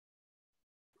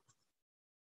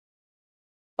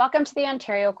Welcome to the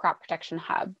Ontario Crop Protection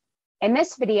Hub. In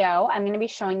this video, I'm going to be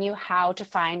showing you how to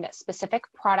find specific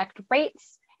product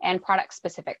rates and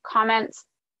product-specific comments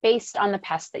based on the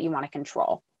pests that you want to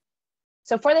control.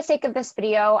 So for the sake of this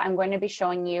video, I'm going to be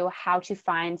showing you how to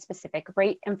find specific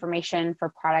rate information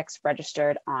for products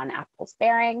registered on apples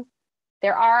bearing.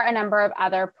 There are a number of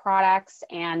other products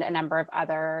and a number of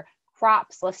other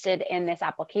crops listed in this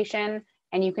application,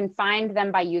 and you can find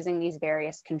them by using these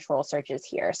various control searches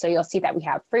here. So you'll see that we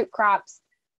have fruit crops,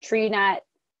 tree nut,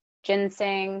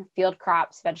 ginseng, field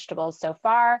crops, vegetables so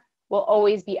far. We'll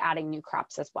always be adding new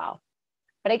crops as well.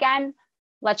 But again,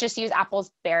 let's just use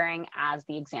apples bearing as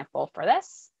the example for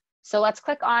this. So let's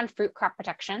click on fruit crop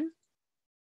protection.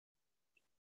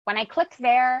 When I click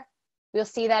there, you'll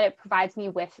see that it provides me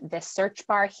with this search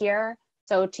bar here.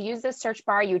 So to use this search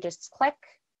bar, you just click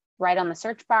right on the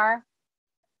search bar.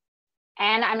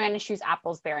 And I'm going to choose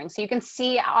apples bearing. So you can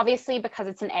see, obviously, because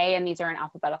it's an A and these are in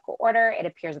alphabetical order, it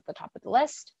appears at the top of the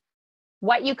list.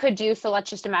 What you could do, so let's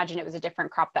just imagine it was a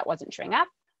different crop that wasn't showing up.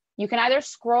 You can either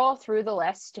scroll through the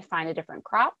list to find a different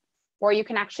crop, or you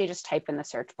can actually just type in the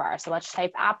search bar. So let's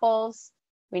type apples.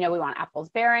 We know we want apples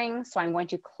bearing, so I'm going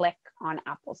to click on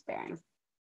apples bearing.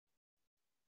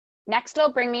 Next,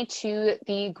 it'll bring me to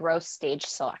the growth stage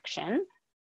selection.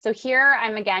 So here,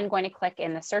 I'm again going to click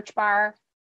in the search bar,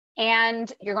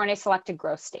 and you're going to select a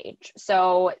growth stage.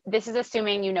 So this is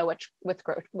assuming you know which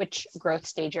growth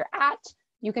stage you're at.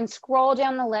 You can scroll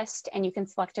down the list and you can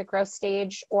select a growth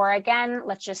stage, or again,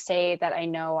 let's just say that I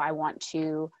know I want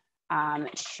to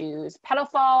choose petal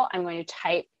fall. I'm going to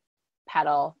type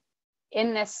petal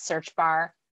in this search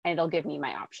bar and it'll give me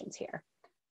my options here.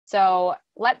 So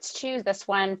let's choose this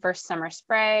one, first summer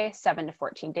spray, 7 to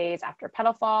 14 days after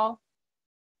petal fall,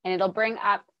 and it'll bring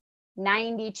up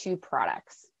 92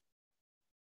 products.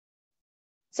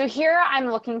 So here I'm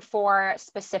looking for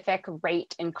specific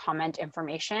rate and comment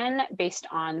information based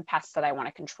on pests that I want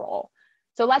to control.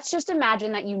 So let's just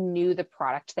imagine that you knew the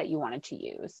product that you wanted to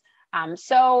use.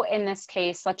 So in this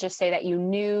case, let's just say that you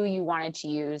knew you wanted to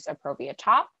use Approvia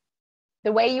top.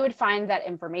 The way you would find that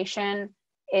information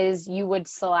is you would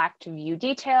select view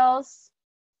details,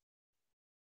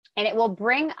 and it will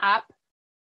bring up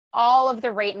all of the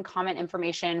rate and comment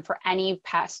information for any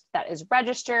pest that is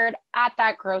registered at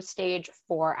that growth stage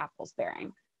for apples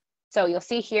bearing. So you'll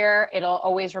see here, it'll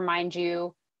always remind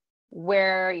you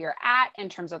where you're at in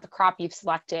terms of the crop you've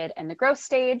selected and the growth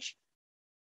stage.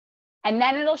 And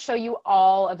then it'll show you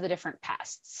all of the different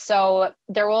pests. So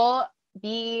there will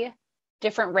be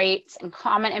different rates and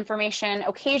comment information.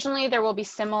 Occasionally, there will be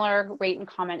similar rate and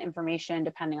comment information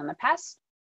depending on the pest.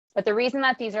 But the reason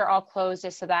that these are all closed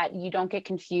is so that you don't get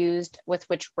confused with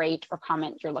which rate or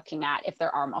comment you're looking at if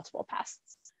there are multiple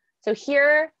pests. So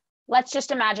here, let's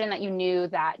just imagine that you knew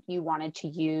that you wanted to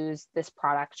use this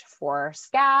product for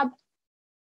scab.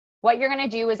 What you're going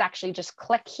to do is actually just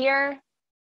click here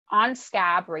on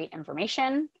scab rate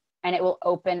information, and it will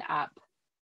open up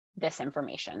this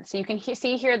information. So you can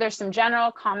see here, there's some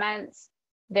general comments.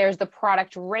 There's the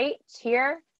product rate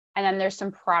here, and then there's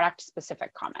some product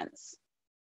specific comments.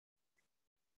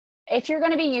 If you're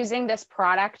going to be using this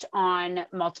product on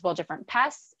multiple different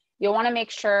pests, you'll want to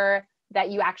make sure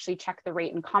that you actually check the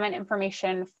rate and comment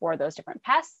information for those different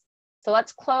pests. So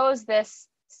let's close this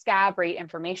scab rate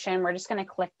information. We're just going to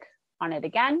click on it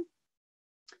again.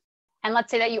 And let's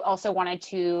say that you also wanted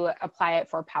to apply it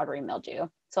for powdery mildew.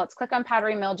 So let's click on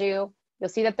powdery mildew. You'll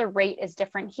see that the rate is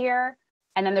different here.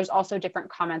 And then there's also different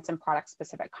comments and product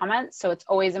specific comments. So it's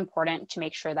always important to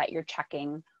make sure that you're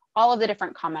checking all of the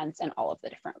different comments and all of the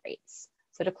different rates.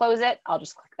 So to close it, I'll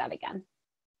just click that again.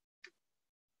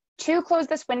 To close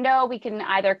this window, we can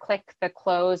either click the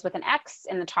close with an X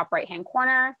in the top right-hand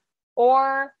corner,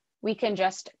 or we can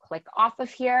just click off of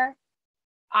here.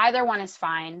 Either one is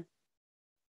fine.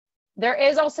 There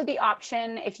is also the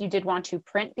option, if you did want to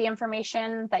print the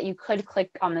information, that you could click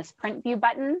on this print view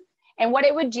button. And what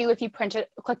it would do if you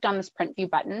clicked on this print view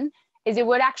button is it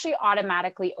would actually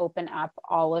automatically open up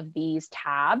all of these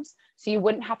tabs. So you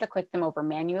wouldn't have to click them over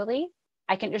manually.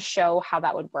 I can just show how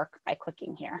that would work by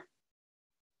clicking here.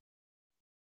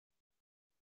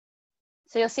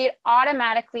 So you'll see it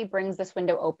automatically brings this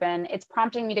window open. It's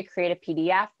prompting me to create a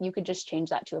PDF. You could just change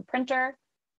that to a printer.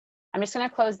 I'm just going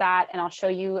to close that and I'll show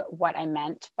you what I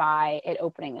meant by it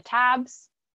opening the tabs.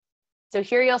 So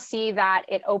here you'll see that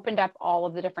it opened up all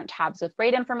of the different tabs with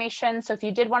rate information. So if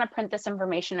you did want to print this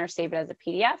information or save it as a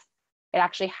PDF, it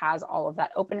actually has all of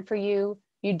that open for you.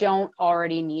 You don't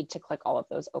already need to click all of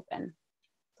those open.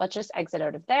 Let's just exit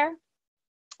out of there.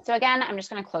 So again, I'm just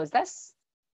going to close this.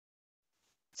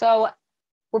 So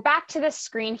we're back to this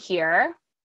screen here.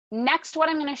 Next, what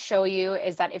I'm going to show you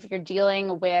is that if you're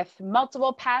dealing with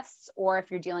multiple pests or if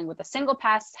you're dealing with a single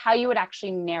pest, how you would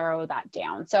actually narrow that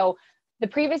down. So the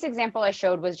previous example I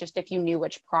showed was just if you knew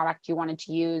which product you wanted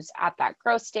to use at that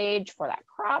growth stage for that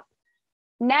crop.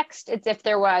 Next, it's if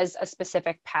there was a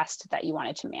specific pest that you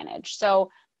wanted to manage. So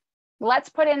let's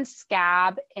put in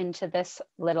scab into this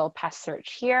little pest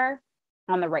search here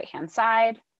on the right-hand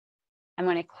side. I'm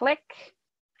going to click.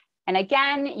 And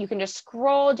again, you can just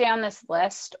scroll down this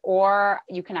list or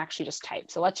you can actually just type.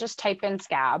 So let's just type in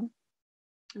scab.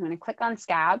 I'm going to click on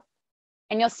scab.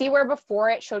 And you'll see where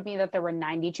before it showed me that there were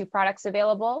 92 products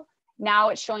available. Now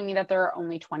it's showing me that there are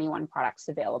only 21 products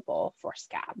available for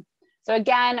scab. So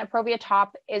again, Aprovia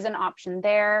Top is an option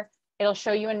there. It'll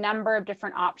show you a number of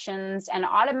different options and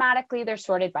automatically they're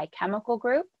sorted by chemical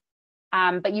group.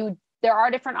 But there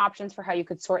are different options for how you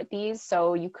could sort these.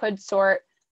 So you could sort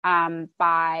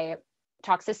by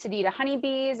toxicity to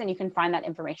honeybees, and you can find that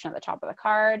information at the top of the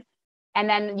card. And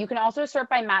then you can also sort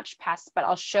by matched pests, but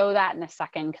I'll show that in a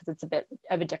second because it's a bit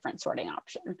of a different sorting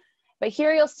option. But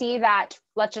here you'll see that,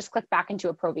 let's just click back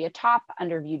into Aprovia Top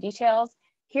under View Details.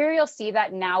 Here you'll see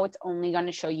that now it's only going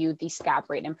to show you the scab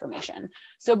rate information.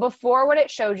 So before what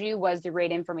it showed you was the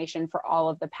rate information for all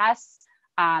of the pests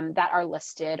that are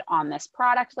listed on this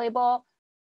product label.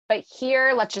 But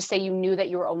here, let's just say you knew that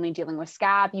you were only dealing with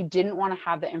scab. You didn't want to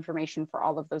have the information for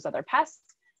all of those other pests.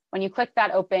 When you click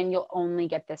that open, you'll only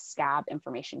get this scab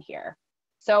information here.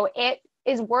 So it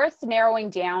is worth narrowing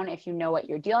down if you know what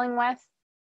you're dealing with.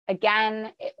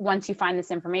 Again, once you find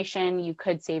this information, you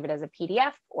could save it as a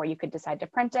PDF or you could decide to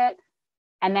print it.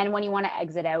 And then when you want to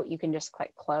exit out, you can just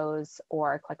click close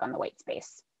or click on the white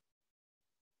space.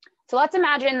 So let's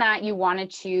imagine that you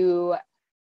wanted to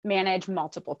manage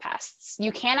multiple pests.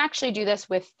 You can actually do this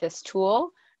with this tool.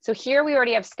 So here we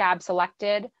already have scab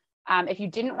selected. If you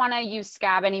didn't want to use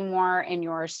scab anymore in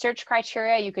your search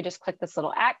criteria, you could just click this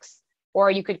little X, or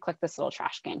you could click this little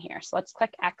trash can here. So let's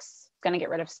click X, it's going to get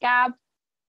rid of scab.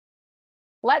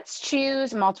 Let's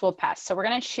choose multiple pests. So we're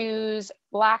going to choose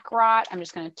black rot. I'm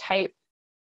just going to type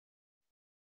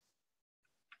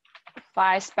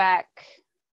fly speck,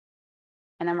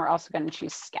 and then we're also going to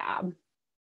choose scab.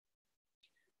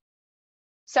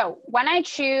 So when I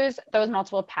choose those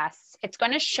multiple pests, it's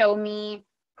going to show me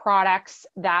products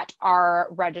that are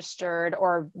registered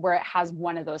or where it has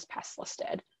one of those pests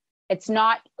listed. It's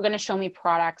not going to show me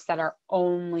products that are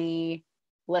only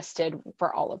listed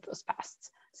for all of those pests.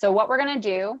 So what we're going to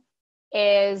do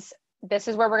is, this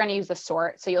is where we're going to use the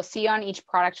sort. So you'll see on each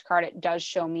product card, it does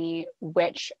show me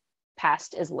which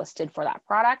pest is listed for that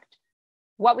product.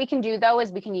 What we can do though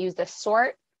is we can use the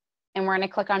sort, and we're going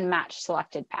to click on match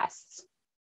selected pests.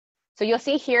 So you'll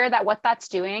see here that what that's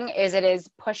doing is it is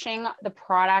pushing the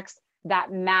products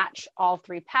that match all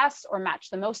three pests or match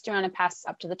the most amount of pests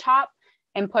up to the top,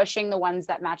 and pushing the ones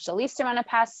that match the least amount of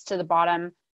pests to the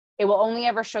bottom. It will only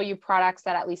ever show you products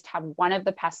that at least have one of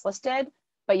the pests listed,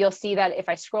 but you'll see that if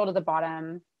I scroll to the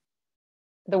bottom,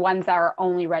 the ones that are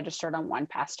only registered on one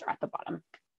pest are at the bottom.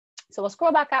 So we'll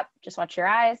scroll back up, just watch your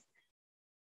eyes.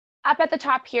 Up at the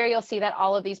top here, you'll see that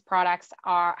all of these products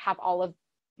have all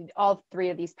three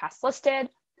of these pests listed.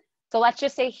 So let's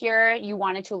just say here you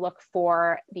wanted to look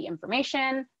for the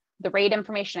information, the rate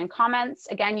information and comments.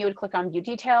 Again, you would click on View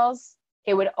Details.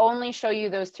 It would only show you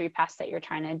those three pests that you're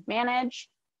trying to manage.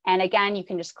 And again, you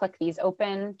can just click these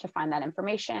open to find that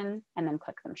information and then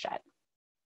click them shut.